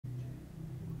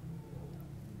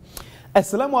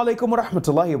Assalamu alaikum wa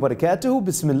rahmatullahi wa barakatuhu.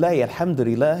 Bismillahi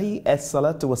alhamdulillahi.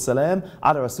 As-salatu was-salam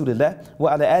ala rasulillah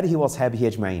wa ala alihi wa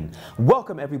ashabihi ajma'in.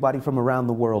 Welcome everybody from around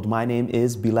the world. My name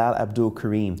is Bilal Abdul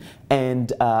Kareem,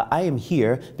 and I am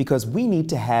here because we need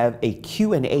to have a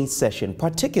Q&A session,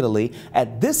 particularly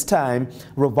at this time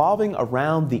revolving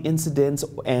around the incidents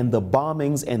and the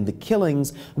bombings and the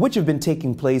killings which have been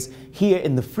taking place here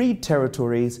in the freed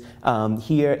territories,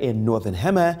 here in northern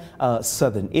Hama,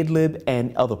 southern Idlib,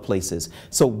 and other places.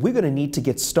 So we're going to need to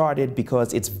get started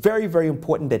because it's very, very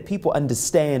important that people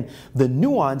understand the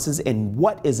nuances and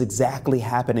what is exactly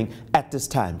happening at this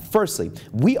time. Firstly,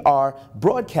 we are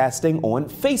broadcasting on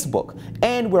Facebook,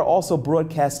 and we're also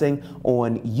broadcasting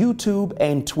on YouTube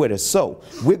and Twitter. So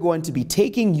we're going to be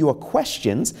taking your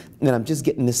questions, and I'm just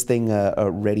getting this thing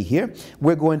ready here.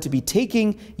 We're going to be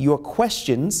taking your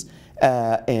questions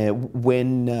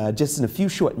just in a few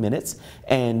short minutes,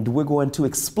 and we're going to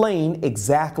explain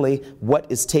exactly what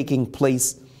is taking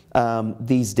place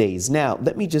these days. Now,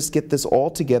 let me just get this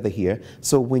all together here,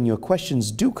 so when your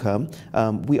questions do come,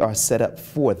 we are set up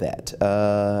for that.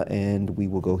 And we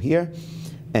will go here,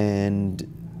 and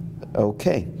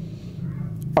okay.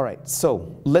 All right,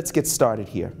 so let's get started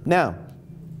here. Now,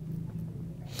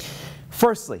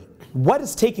 firstly, what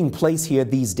is taking place here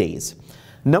these days?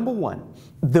 Number one,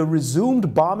 the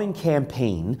resumed bombing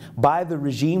campaign by the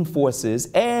regime forces,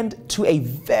 and to a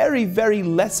very, very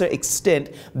lesser extent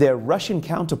their Russian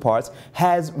counterparts,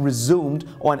 has resumed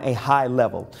on a high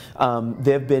level.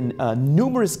 There have been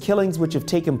numerous killings which have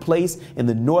taken place in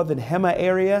the northern Hama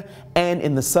area and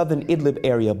in the southern Idlib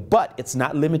area, but it's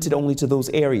not limited only to those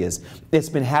areas. It's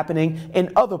been happening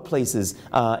in other places,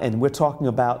 and we're talking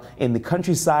about in the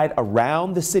countryside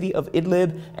around the city of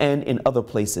Idlib and in other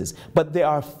places. But there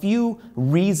are few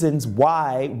reasons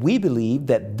why we believe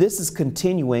that this is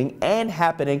continuing and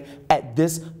happening at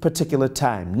this particular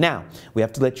time. Now, we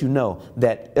have to let you know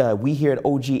that we here at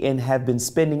OGN have been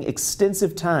spending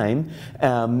extensive time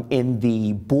in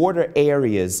the border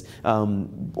areas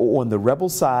on the rebel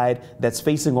side that's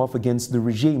facing off against the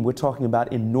regime. We're talking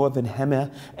about in northern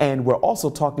Hama, and we're also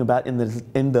talking about in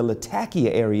the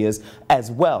Latakia areas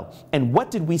as well. And what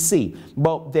did we see?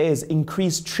 Well, there's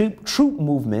increased troop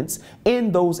movements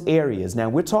in those areas. Now,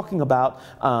 we're talking about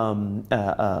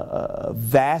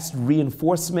vast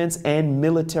reinforcements and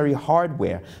military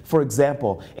hardware. For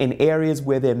example, in areas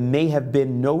where there may have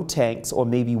been no tanks or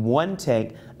maybe one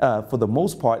tank for the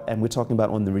most part, and we're talking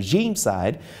about on the regime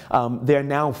side, there are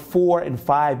now 4 and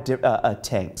 5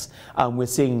 tanks. We're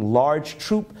seeing large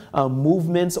troop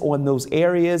movements on those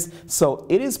areas. So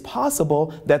it is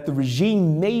possible that the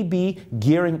regime may be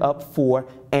gearing up for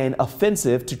an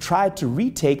offensive to try to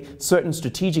retake certain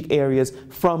strategic areas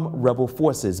from rebel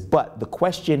forces. But the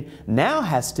question now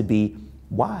has to be,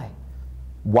 why?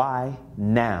 Why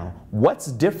now? What's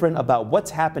different about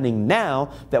what's happening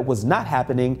now that was not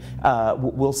happening,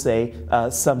 we'll say,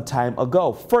 some time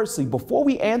ago? Firstly, before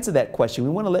we answer that question, we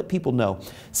want to let people know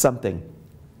something.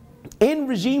 In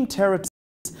regime territories,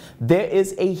 there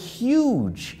is a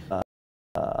huge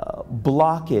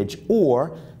blockage,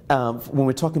 or when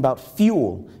we're talking about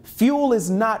fuel. Fuel is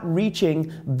not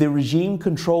reaching the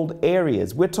regime-controlled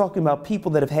areas. We're talking about people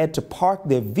that have had to park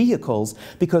their vehicles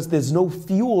because there's no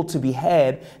fuel to be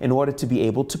had in order to be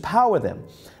able to power them.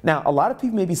 Now, a lot of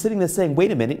people may be sitting there saying,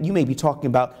 wait a minute, you may be talking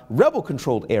about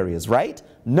rebel-controlled areas, right?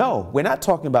 No, we're not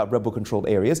talking about rebel-controlled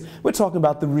areas. We're talking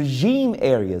about the regime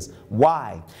areas.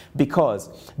 Why?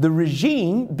 Because the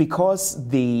regime, because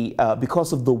of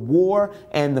the war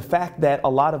and the fact that a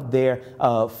lot of their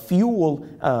fuel,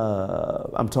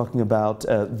 I'm talking about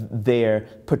their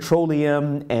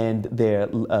petroleum and their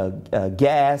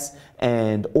gas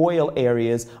and oil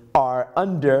areas are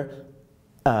under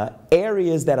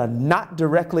areas that are not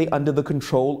directly under the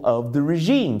control of the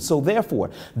regime. So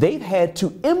therefore, they've had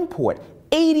to import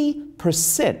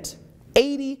 80%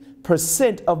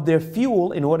 of their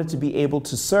fuel in order to be able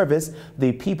to service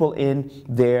the people in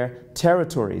their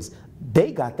territories.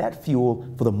 They got that fuel,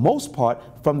 for the most part,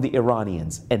 from the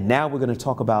Iranians. And now we're going to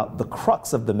talk about the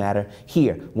crux of the matter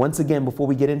here. Once again, before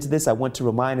we get into this, I want to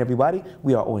remind everybody,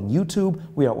 we are on YouTube,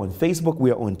 we are on Facebook, we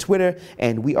are on Twitter,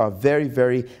 and we are very,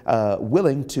 very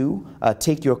willing to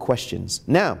take your questions.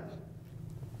 Now,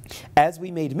 as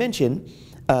we made mention,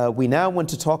 we now want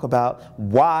to talk about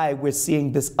why we're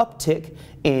seeing this uptick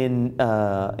in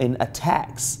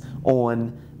attacks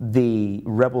on the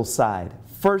rebel side.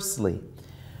 Firstly,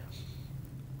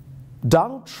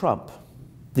 Donald Trump,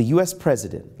 the U.S.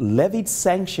 president, levied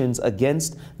sanctions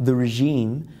against the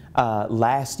regime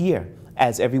last year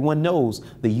as everyone knows,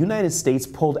 the United States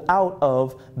pulled out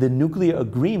of the nuclear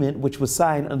agreement which was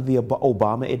signed under the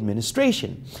Obama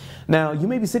administration. Now, you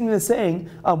may be sitting there saying,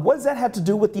 what does that have to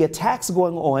do with the attacks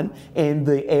going on in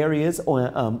the areas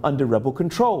under rebel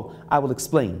control? I will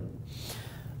explain.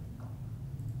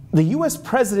 The U.S.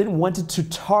 president wanted to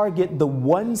target the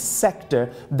one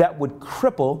sector that would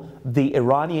cripple the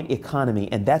Iranian economy,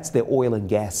 and that's the oil and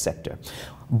gas sector.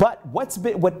 But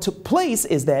what took place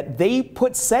is that they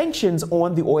put sanctions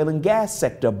on the oil and gas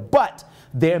sector, but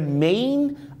their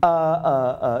main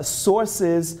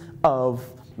sources of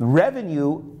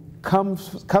revenue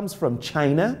comes from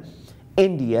China,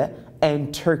 India,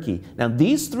 and Turkey. Now,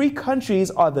 these three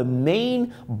countries are the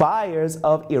main buyers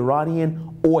of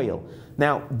Iranian oil.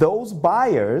 Now, those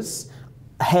buyers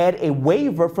had a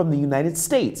waiver from the United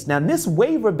States. Now, this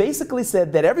waiver basically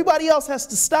said that everybody else has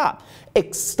to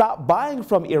stop buying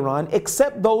from Iran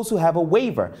except those who have a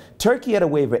waiver. Turkey had a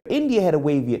waiver, India had a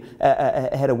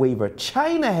waiver,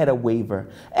 China had a waiver,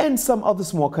 and some other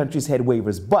small countries had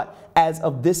waivers. But as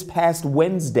of this past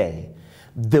Wednesday,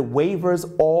 the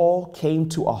waivers all came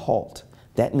to a halt.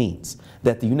 That means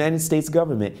that the United States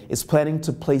government is planning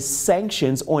to place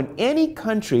sanctions on any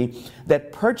country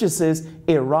that purchases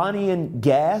Iranian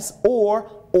gas or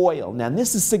oil. Now,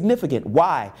 this is significant.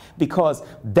 Why? Because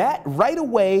that right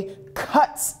away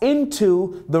cuts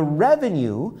into the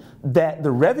revenue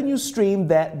stream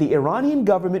that the Iranian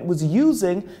government was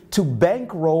using to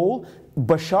bankroll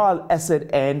Bashar Assad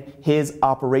and his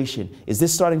operation. Is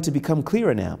this starting to become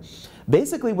clearer now?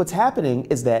 Basically, what's happening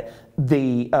is that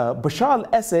the Bashar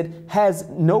al-Assad has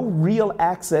no real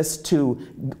access to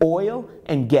oil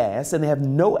and gas, and they have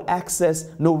no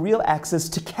real access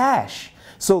to cash.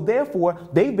 So therefore,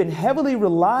 they've been heavily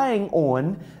relying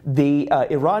on the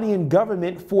Iranian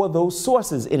government for those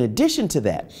sources. In addition to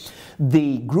that,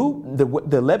 the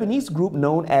Lebanese group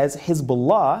known as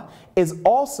Hezbollah is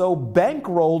also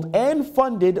bankrolled and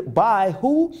funded by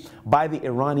who? By the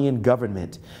Iranian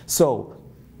government. So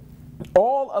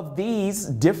all of these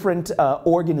different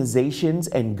organizations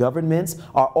and governments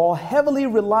are all heavily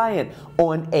reliant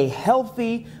on a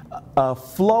healthy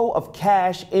flow of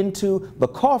cash into the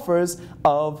coffers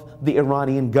of the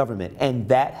Iranian government, and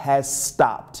that has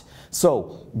stopped.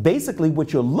 So basically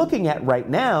what you're looking at right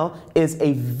now is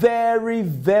a very,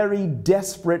 very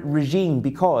desperate regime,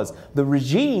 because the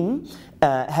regime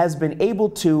has been able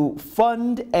to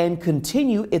fund and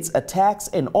continue its attacks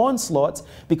and onslaughts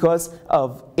because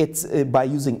of by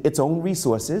using its own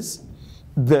resources,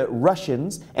 the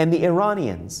Russians and the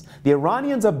Iranians. The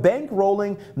Iranians are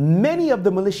bankrolling many of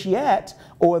the militiat,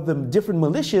 or the different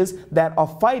militias that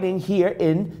are fighting here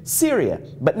in Syria.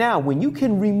 But now, when you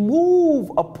can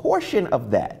remove a portion of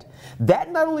that,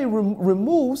 that not only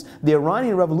removes the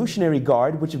Iranian Revolutionary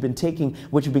Guard, which have been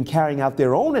carrying out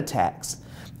their own attacks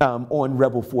on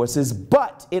rebel forces,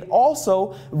 but it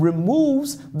also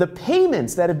removes the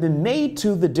payments that have been made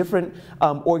to the different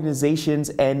organizations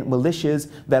and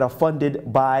militias that are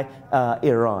funded by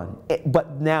Iran.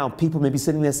 But now people may be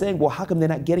sitting there saying, well, how come they're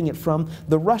not getting it from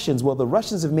the Russians? Well, the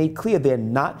Russians have made clear they're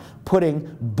not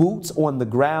putting boots on the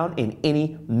ground in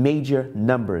any major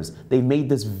numbers. They've made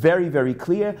this very, very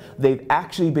clear. They've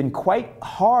actually been quite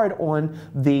hard on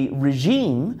the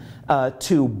regime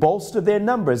to bolster their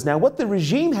numbers. Now, what the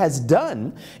regime has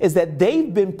done is that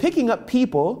they've been picking up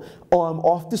people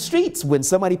off the streets. When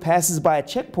somebody passes by a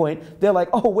checkpoint, they're like,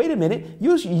 oh, wait a minute,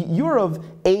 you're of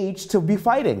age to be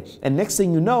fighting. And next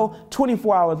thing you know,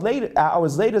 24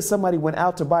 hours later, somebody went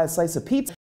out to buy a slice of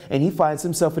pizza, and he finds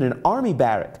himself in an army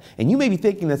barrack. And you may be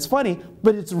thinking that's funny,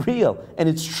 but it's real, and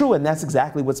it's true, and that's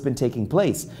exactly what's been taking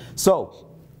place. So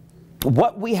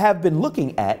what we have been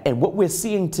looking at and what we're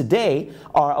seeing today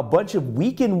are a bunch of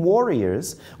weakened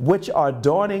warriors which are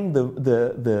donning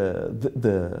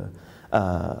the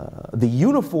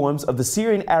uniforms of the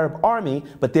Syrian Arab army,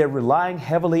 but they're relying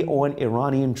heavily on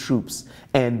Iranian troops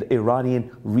and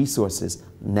Iranian resources.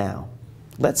 Now,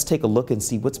 let's take a look and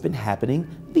see what's been happening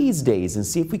these days and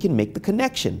see if we can make the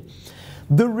connection.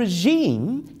 The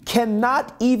regime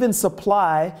cannot even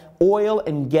supply oil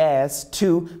and gas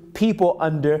to people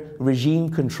under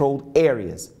regime-controlled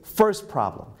areas. First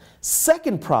problem.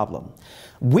 Second problem,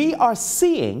 we are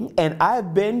seeing, and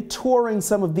I've been touring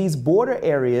some of these border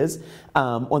areas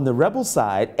on the rebel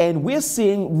side, and we're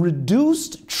seeing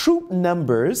reduced troop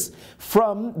numbers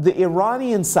from the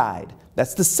Iranian side.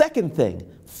 That's the second thing.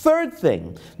 Third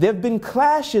thing, there have been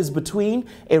clashes between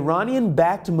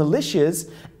Iranian-backed militias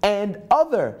and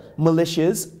other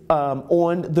militias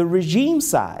on the regime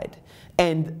side.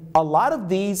 And a lot of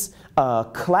these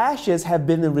clashes have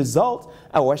been the result,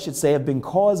 or I should say have been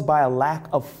caused by a lack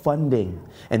of funding.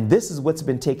 And this is what's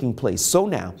been taking place. So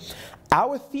now,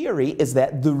 our theory is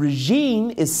that the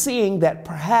regime is seeing that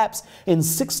perhaps in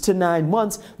 6 to 9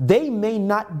 months, they may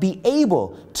not be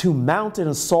able to mount an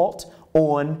assault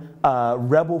on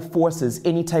rebel forces,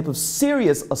 any type of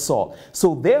serious assault.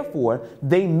 So therefore,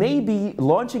 they may be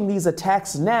launching these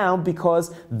attacks now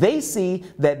because they see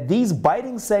that these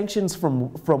biting sanctions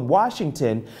from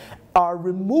Washington are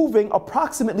removing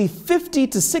approximately 50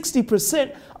 to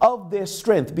 60% of their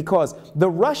strength, because the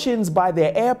Russians, by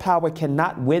their air power,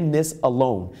 cannot win this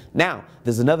alone. Now,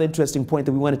 there's another interesting point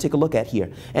that we want to take a look at here,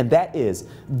 and that is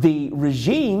the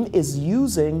regime is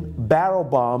using barrel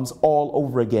bombs all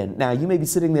over again. Now, you may be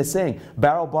sitting there saying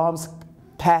barrel bombs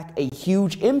pack a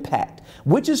huge impact,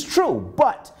 which is true,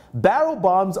 but barrel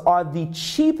bombs are the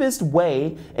cheapest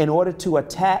way in order to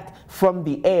attack from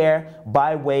the air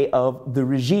by way of the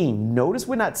regime. Notice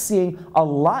we're not seeing a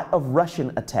lot of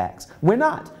Russian attacks. We're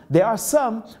not. There are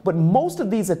some, but most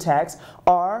of these attacks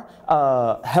are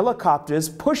helicopters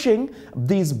pushing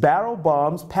these barrel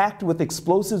bombs packed with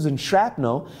explosives and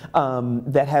shrapnel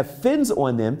that have fins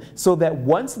on them, so that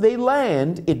once they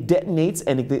land, it detonates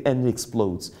and it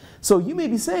explodes. So you may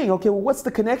be saying, okay, well, what's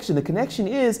the connection? The connection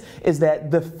is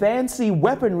that the fancy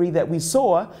weaponry that we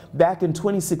saw back in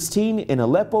 2016 in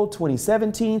Aleppo,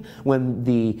 2017, when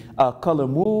the Color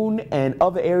Moon and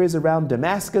other areas around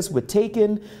Damascus were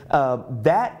taken,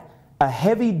 that a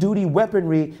heavy-duty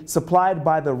weaponry supplied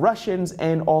by the Russians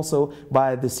and also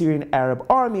by the Syrian Arab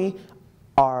Army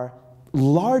are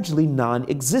largely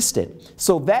non-existent.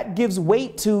 So that gives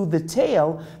weight to the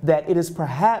tale that it is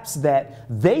perhaps that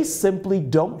they simply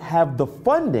don't have the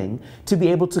funding to be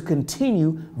able to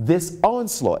continue this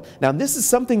onslaught. Now, this is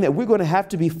something that we're going to have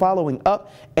to be following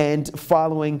up and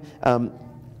following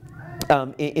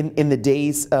in the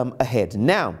days ahead.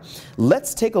 Now,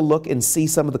 let's take a look and see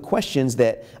some of the questions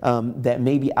that that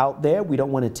may be out there. We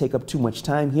don't want to take up too much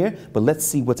time here, but let's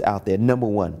see what's out there. Number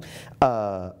one,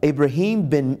 Ibrahim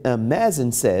bin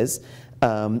Mazen says,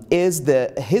 is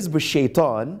the Hizb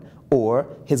Shaitan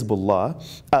or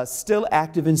Hezbollah still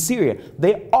active in Syria?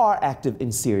 They are active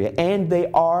in Syria, and they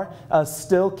are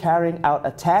still carrying out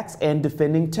attacks and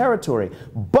defending territory.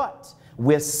 But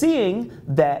we're seeing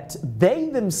that they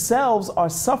themselves are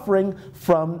suffering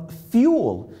from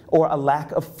fuel, or a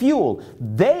lack of fuel.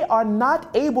 They are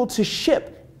not able to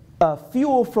ship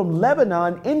fuel from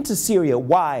Lebanon into Syria.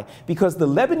 Why? Because the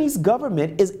Lebanese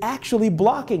government is actually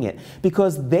blocking it,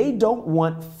 because they don't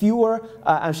want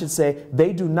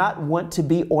they do not want to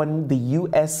be on the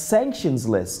U.S. sanctions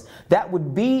list. That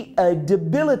would be a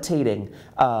debilitating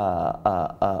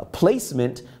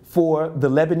placement for the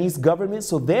Lebanese government.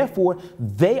 So therefore,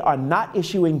 they are not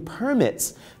issuing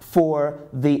permits for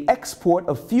the export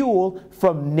of fuel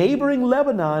from neighboring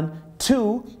Lebanon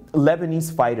to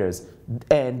Lebanese fighters.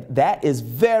 And that is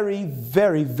very,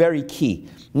 very, very key.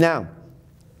 Now,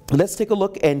 let's take a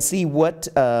look and see what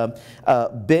Ben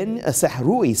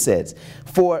Sahroui says.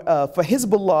 For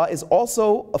Hezbollah is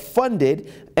also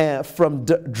funded from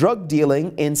drug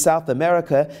dealing in South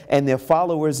America and their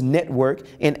followers' network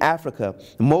in Africa.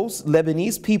 Most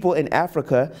Lebanese people in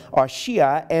Africa are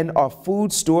Shia and are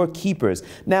food store keepers.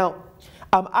 Now,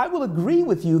 I will agree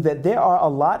with you that there are a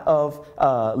lot of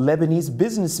Lebanese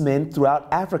businessmen throughout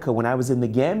Africa. When I was in the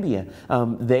Gambia,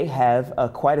 they have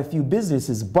quite a few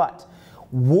businesses, but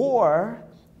war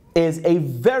is a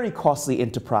very costly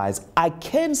enterprise. I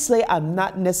can say I'm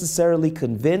not necessarily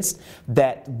convinced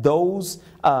that those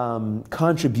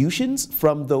contributions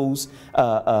from those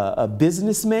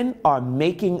businessmen are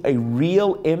making a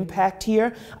real impact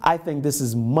here. I think this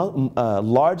is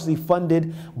largely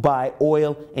funded by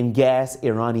oil and gas,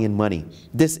 Iranian money.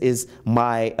 This is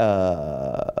my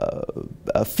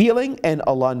feeling, and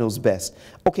Allah knows best.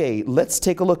 Okay, let's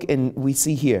take a look, and we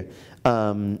see here.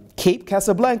 Cape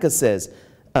Casablanca says,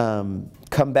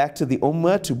 come back to the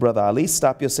Ummah, to Brother Ali,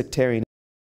 stop your sectarian.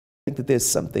 I think that there's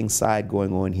something side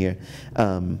going on here.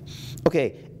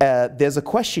 There's a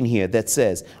question here that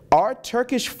says, are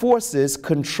Turkish forces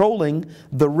controlling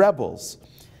the rebels?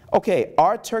 Okay,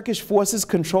 are Turkish forces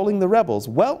controlling the rebels?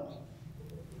 Well,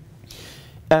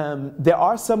 there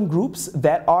are some groups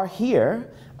that are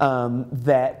here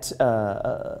that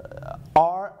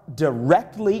are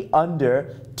directly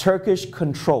under Turkish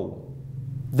control.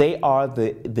 They are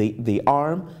the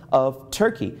arm of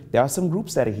Turkey. There are some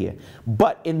groups that are here.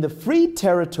 But in the free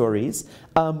territories,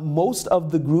 most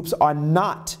of the groups are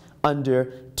not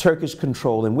under Turkish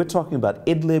control. And we're talking about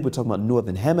Idlib, we're talking about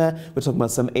northern Hama, we're talking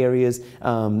about some areas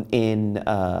in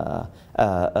the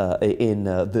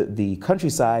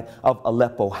countryside of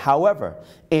Aleppo. However,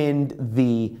 in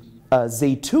the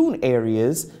Zaytun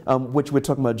areas, which we're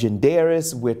talking about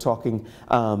Genderis, we're talking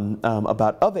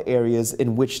about other areas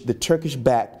in which the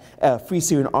Turkish-backed Free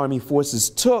Syrian Army forces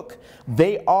took,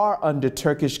 they are under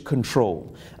Turkish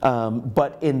control.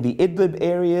 But in the Idlib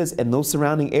areas and those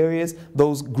surrounding areas,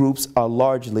 those groups are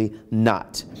largely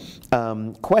not.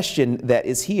 Question that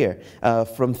is here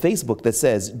from Facebook that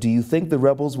says, do you think the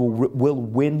rebels will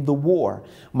win the war?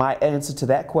 My answer to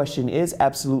that question is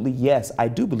absolutely yes. I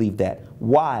do believe that.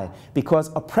 Why?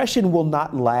 Because oppression will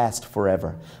not last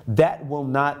forever. That will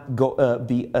not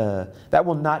that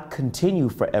will not continue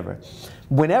forever.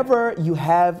 Whenever you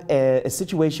have a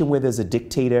situation where there's a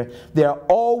dictator, there are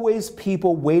always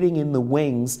people waiting in the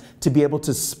wings to be able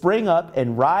to spring up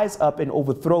and rise up and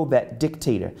overthrow that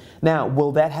dictator. Now,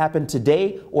 will that happen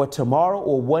today or tomorrow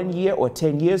or 1 year or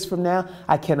 10 years from now?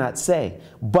 I cannot say.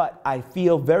 But I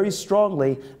feel very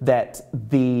strongly that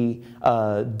the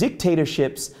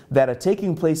dictatorships that are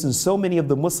taking place in so many of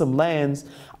the Muslim lands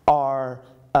are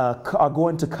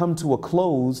going to come to a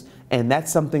close, and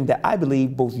that's something that I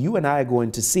believe both you and I are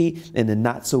going to see in the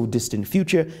not so distant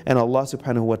future, and Allah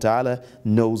subhanahu wa ta'ala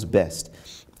knows best.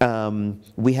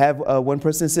 We have one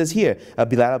person that says here,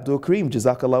 Bilal Abdul Kareem,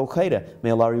 Jazakallahu khaira,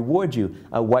 may Allah reward you,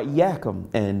 wa iyyakum,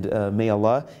 and may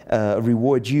Allah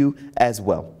reward you as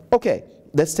well. Okay,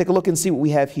 let's take a look and see what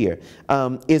we have here.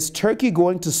 Is Turkey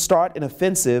going to start an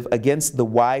offensive against the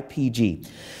YPG?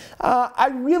 I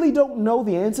really don't know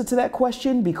the answer to that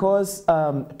question, because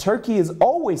Turkey is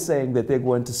always saying that they're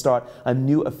going to start a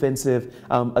new offensive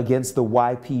against the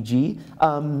YPG.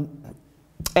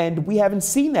 And we haven't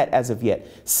seen that as of yet.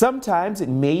 Sometimes it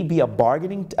may be a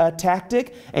bargaining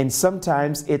tactic, and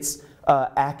sometimes it's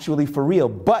actually for real.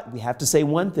 But we have to say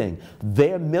one thing: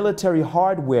 their military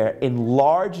hardware in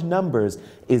large numbers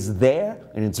is there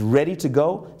and it's ready to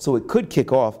go, so it could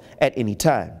kick off at any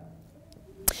time.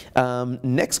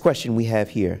 Next question we have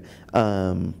here.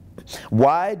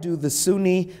 Why do the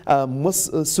Sunni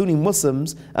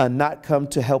Muslims not come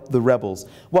to help the rebels?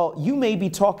 Well, you may be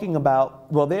talking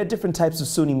about, well, there are different types of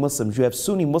Sunni Muslims. You have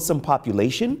Sunni Muslim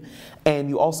population, and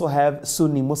you also have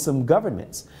Sunni Muslim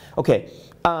governments. Okay,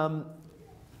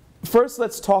 first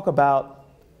let's talk about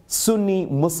Sunni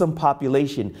Muslim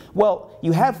population. Well,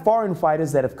 you have foreign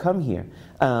fighters that have come here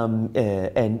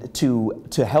and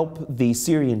to help the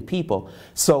Syrian people.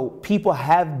 So people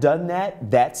have done that.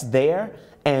 That's there.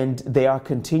 And they are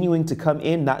continuing to come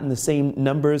in, not in the same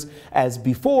numbers as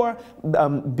before,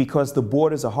 because the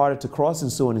borders are harder to cross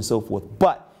and so on and so forth.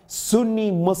 But Sunni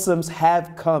Muslims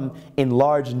have come in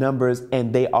large numbers,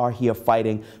 and they are here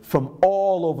fighting from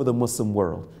all over the Muslim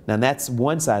world. Now, that's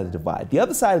one side of the divide. The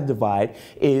other side of the divide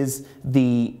is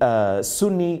the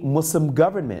Sunni Muslim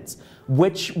governments,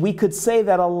 which we could say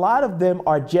that a lot of them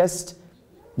are just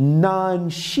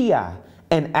non-Shia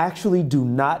and actually do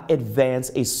not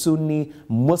advance a Sunni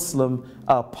Muslim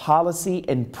policy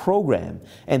and program.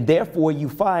 And therefore, you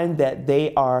find that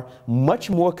they are much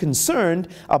more concerned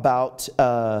about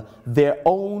their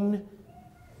own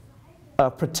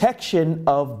protection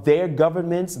of their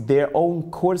governments, their own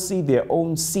courtesy, their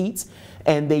own seats,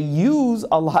 and they use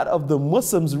a lot of the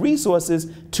Muslims'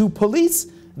 resources to police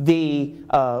the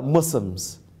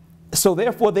Muslims. So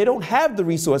therefore, they don't have the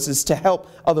resources to help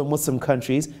other Muslim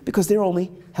countries, because they're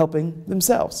only helping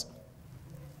themselves.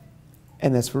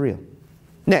 And that's for real.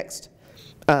 Next.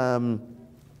 Salam,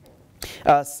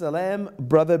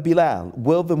 brother Bilal.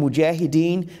 Will the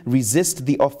Mujahideen resist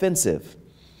the offensive?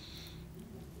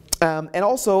 And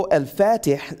also,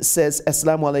 Al-Fatih says,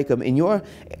 Assalamu alaikum. In your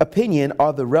opinion,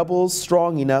 are the rebels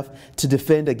strong enough to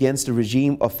defend against a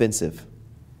regime offensive?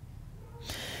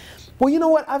 Well, you know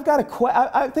what? I think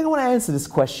I want to answer this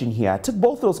question here. I took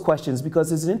both of those questions because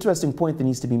there's an interesting point that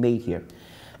needs to be made here.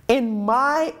 In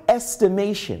my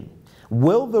estimation,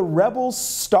 will the rebels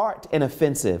start an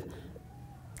offensive?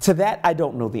 To that, I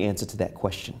don't know the answer to that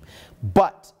question.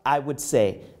 But I would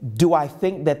say, do I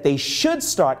think that they should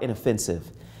start an offensive?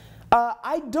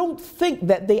 I don't think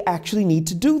that they actually need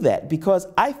to do that, because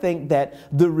I think that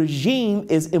the regime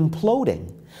is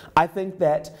imploding. I think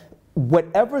that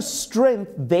whatever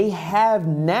strength they have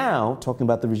now, talking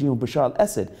about the regime of Bashar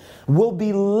Assad, will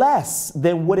be less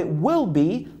than what it will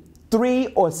be 3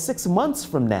 or 6 months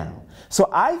from now. So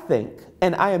I think,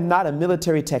 and I am not a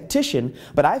military tactician,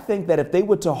 but I think that if they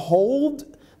were to hold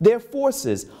their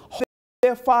forces,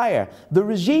 their fire. The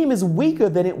regime is weaker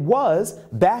than it was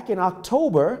back in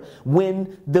October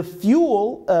when the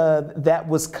fuel that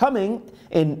was coming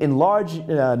in large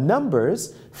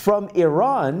numbers from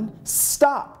Iran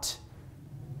stopped.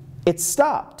 It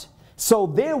stopped. So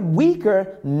they're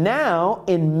weaker now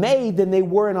in May than they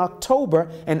were in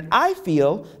October, and I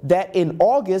feel that in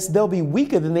August they'll be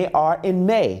weaker than they are in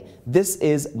May. This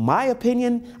is my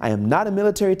opinion. I am not a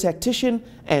military tactician,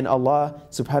 and Allah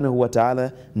subhanahu wa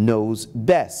ta'ala knows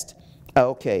best.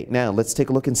 Okay, now let's take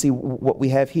a look and see what we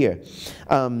have here.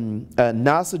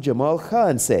 Nasser Jamal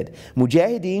Khan said,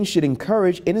 Mujahideen should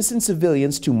encourage innocent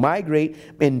civilians to migrate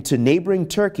into neighboring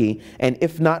Turkey and,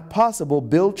 if not possible,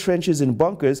 build trenches and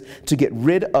bunkers to get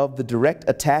rid of the direct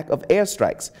attack of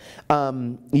airstrikes.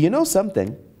 You know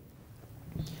something?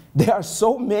 There are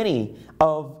so many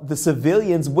of the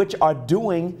civilians which are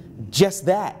doing just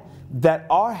that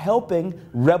are helping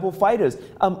rebel fighters.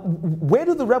 Where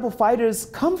do the rebel fighters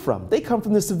come from? They come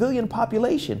from the civilian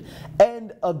population.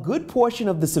 And a good portion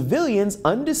of the civilians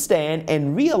understand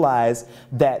and realize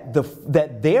that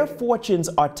their fortunes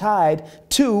are tied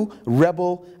to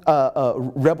rebel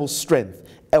strength,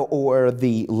 or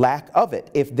the lack of it.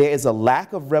 If there is a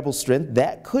lack of rebel strength,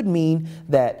 that could mean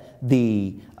that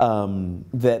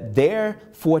that their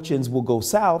fortunes will go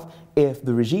south if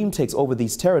the regime takes over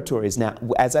these territories. Now,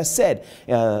 as I said,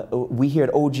 we here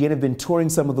at OGN have been touring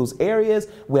some of those areas.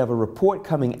 We have a report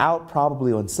coming out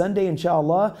probably on Sunday,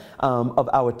 inshallah, of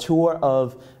our tour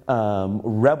of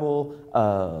rebel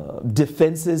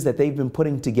defenses that they've been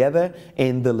putting together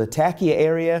in the Latakia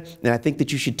area, and I think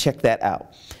that you should check that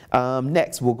out.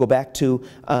 Next, we'll go back to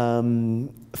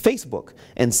Facebook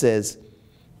and says,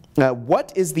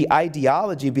 what is the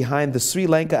ideology behind the Sri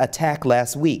Lanka attack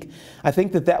last week? I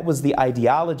think that was the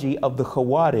ideology of the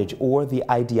Khawarij, or the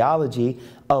ideology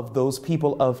of those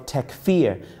people of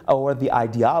Takfir, or the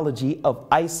ideology of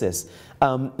ISIS.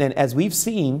 And as we've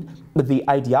seen, the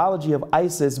ideology of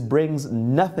ISIS brings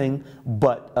nothing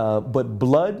but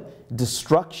blood,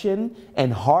 destruction,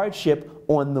 and hardship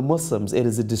on the Muslims. It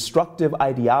is a destructive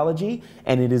ideology,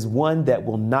 and it is one that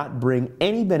will not bring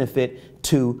any benefit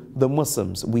to the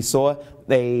Muslims. We saw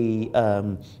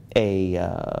a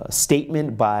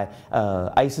statement by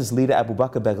ISIS leader Abu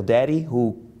Bakr Baghdadi,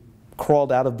 who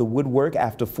crawled out of the woodwork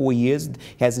after 4 years,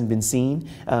 hasn't been seen.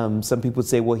 Some people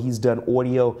say, well, he's done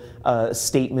audio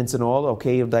statements and all.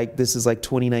 Okay, like this is like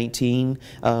 2019.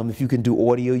 If you can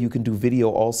do audio, you can do video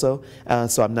also.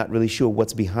 So I'm not really sure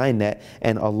what's behind that,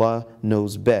 and Allah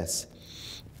knows best.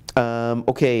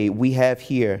 Okay, we have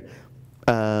here,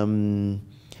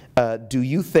 do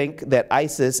you think that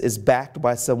ISIS is backed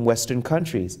by some Western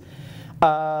countries?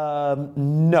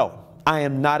 No. I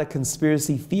am not a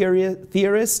conspiracy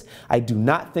theorist. I do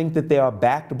not think that they are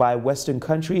backed by Western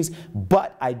countries,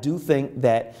 but I do think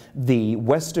that the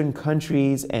Western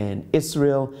countries and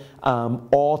Israel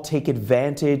all take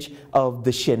advantage of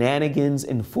the shenanigans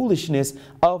and foolishness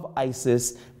of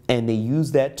ISIS, and they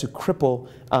use that to cripple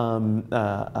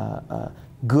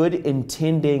good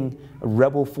intending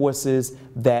rebel forces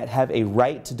that have a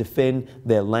right to defend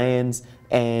their lands.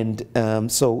 And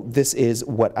so this is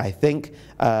what I think.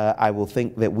 I will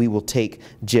think that we will take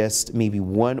just maybe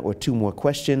 1 or 2 more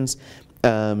questions,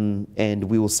 and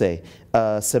we will say,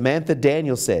 Samantha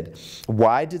Daniel said,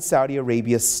 why did Saudi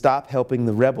Arabia stop helping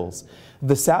the rebels?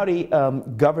 The Saudi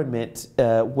government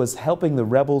was helping the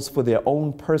rebels for their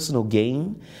own personal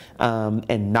gain,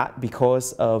 and not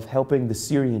because of helping the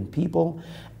Syrian people.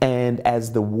 And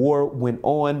as the war went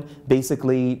on,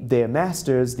 basically their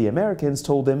masters, the Americans,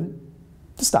 told them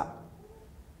to stop.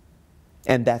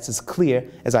 And that's as clear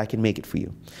as I can make it for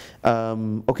you.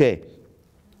 Okay.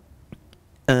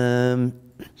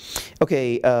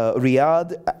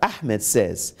 Riyadh Ahmed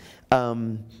says,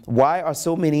 why are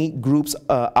so many groups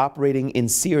operating in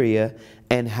Syria,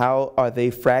 and how are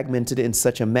they fragmented in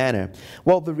such a manner?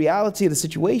 Well, the reality of the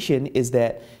situation is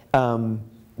that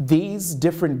these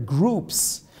different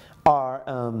groups are,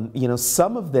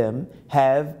 some of them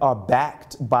are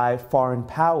backed by foreign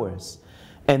powers,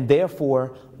 and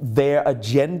therefore their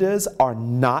agendas are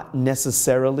not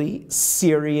necessarily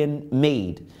Syrian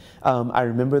made. I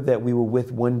remember that we were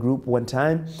with one group one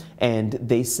time, and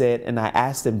they said, and I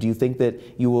asked them, do you think that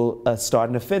you will start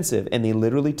an offensive? And they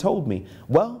literally told me,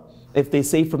 well, if they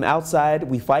say from outside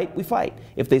we fight, we fight.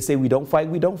 If they say we don't fight,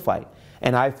 we don't fight.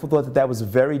 And I thought that was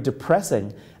very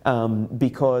depressing,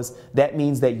 because that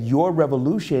means that your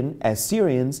revolution as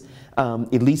Syrians,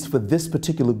 at least for this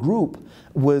particular group,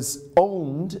 was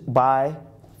owned by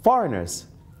foreigners.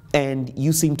 And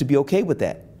you seem to be okay with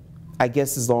that. I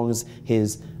guess as long as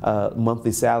his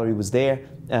monthly salary was there,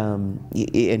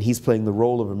 and he's playing the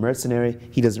role of a mercenary.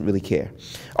 He doesn't really care.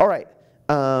 All right.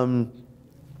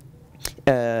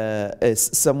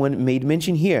 As someone made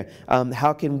mention here,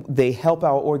 how can they help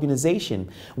our organization?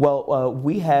 Well,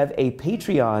 we have a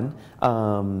Patreon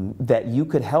that you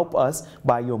could help us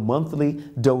by your monthly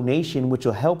donation, which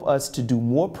will help us to do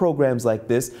more programs like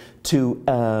this, to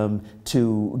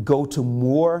go to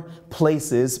more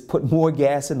places, put more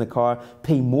gas in the car,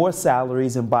 pay more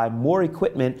salaries, and buy more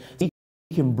equipment.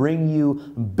 Can bring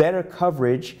you better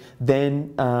coverage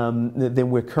than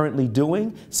we're currently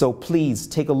doing. So please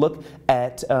take a look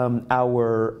at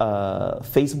our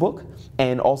Facebook,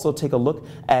 and also take a look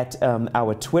at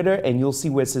our Twitter, and you'll see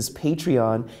where it says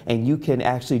Patreon, and you can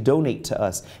actually donate to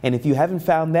us. And if you haven't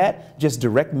found that, just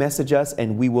direct message us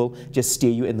and we will just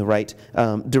steer you in the right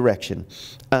direction.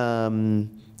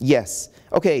 Yes.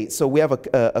 Okay, so we have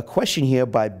a question here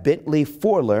by Bentley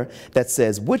Forler that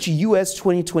says, which U.S.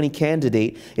 2020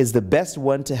 candidate is the best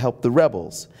one to help the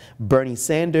rebels? Bernie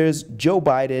Sanders, Joe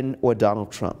Biden, or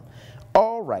Donald Trump?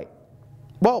 All right.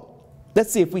 Well,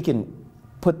 let's see if we can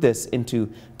put this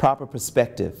into proper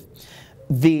perspective.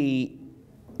 I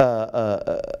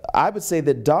would say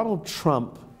that Donald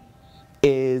Trump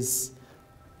is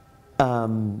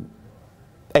a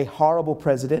horrible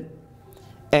president.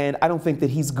 And I don't think that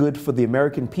he's good for the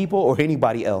American people or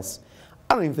anybody else.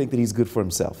 I don't even think that he's good for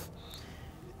himself.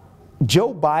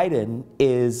 Joe Biden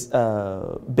is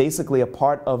basically a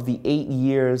part of the 8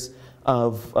 years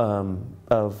of Barack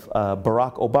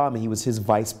Obama. He was his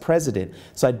vice president.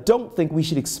 So I don't think we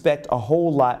should expect a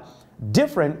whole lot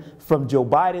different from Joe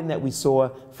Biden that we saw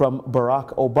from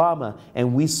Barack Obama.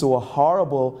 And we saw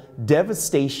horrible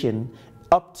devastation,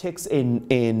 upticks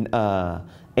in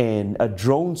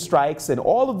drone strikes, and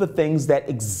all of the things that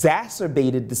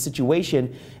exacerbated the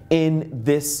situation in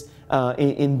this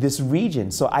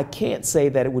region. So I can't say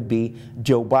that it would be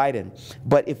Joe Biden.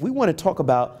 But if we want to talk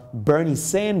about Bernie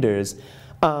Sanders,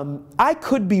 I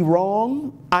could be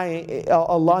wrong.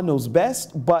 Allah knows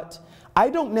best, but I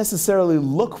don't necessarily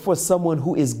look for someone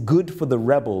who is good for the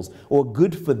rebels, or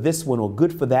good for this one, or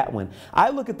good for that one.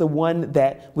 I look at the one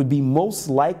that would be most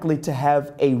likely to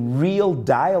have a real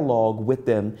dialogue with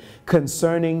them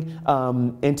concerning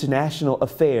international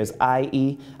affairs,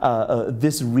 i.e.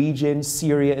 This region,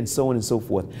 Syria, and so on and so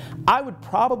forth. I would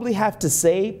probably have to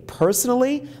say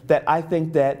personally that I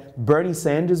think that Bernie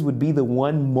Sanders would be the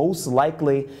one most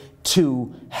likely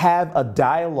to have a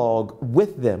dialogue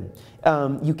with them.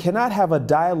 You cannot have a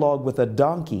dialogue with a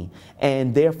donkey,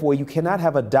 and therefore you cannot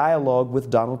have a dialogue with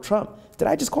Donald Trump. Did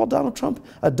I just call Donald Trump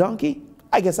a donkey?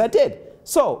 I guess I did.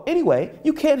 So anyway,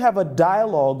 you can't have a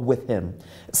dialogue with him.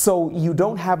 So you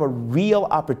don't have a real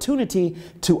opportunity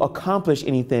to accomplish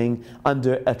anything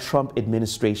under a Trump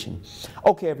administration.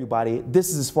 Okay, everybody,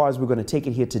 this is as far as we're going to take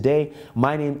it here today.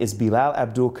 My name is Bilal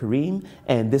Abdul Kareem,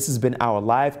 and this has been our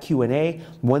live Q&A.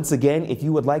 Once again, if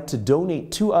you would like to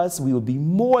donate to us, we would be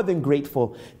more than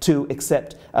grateful to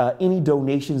accept any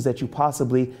donations that you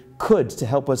possibly could to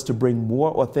help us to bring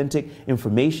more authentic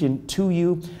information to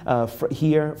you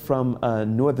here from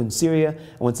northern Syria.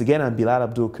 Once again, I'm Bilal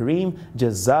Abdul Kareem.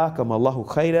 Jazakum Allahu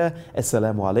khaira.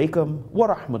 Assalamu alaikum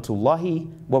wa rahmatullahi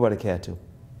wa barakatuh.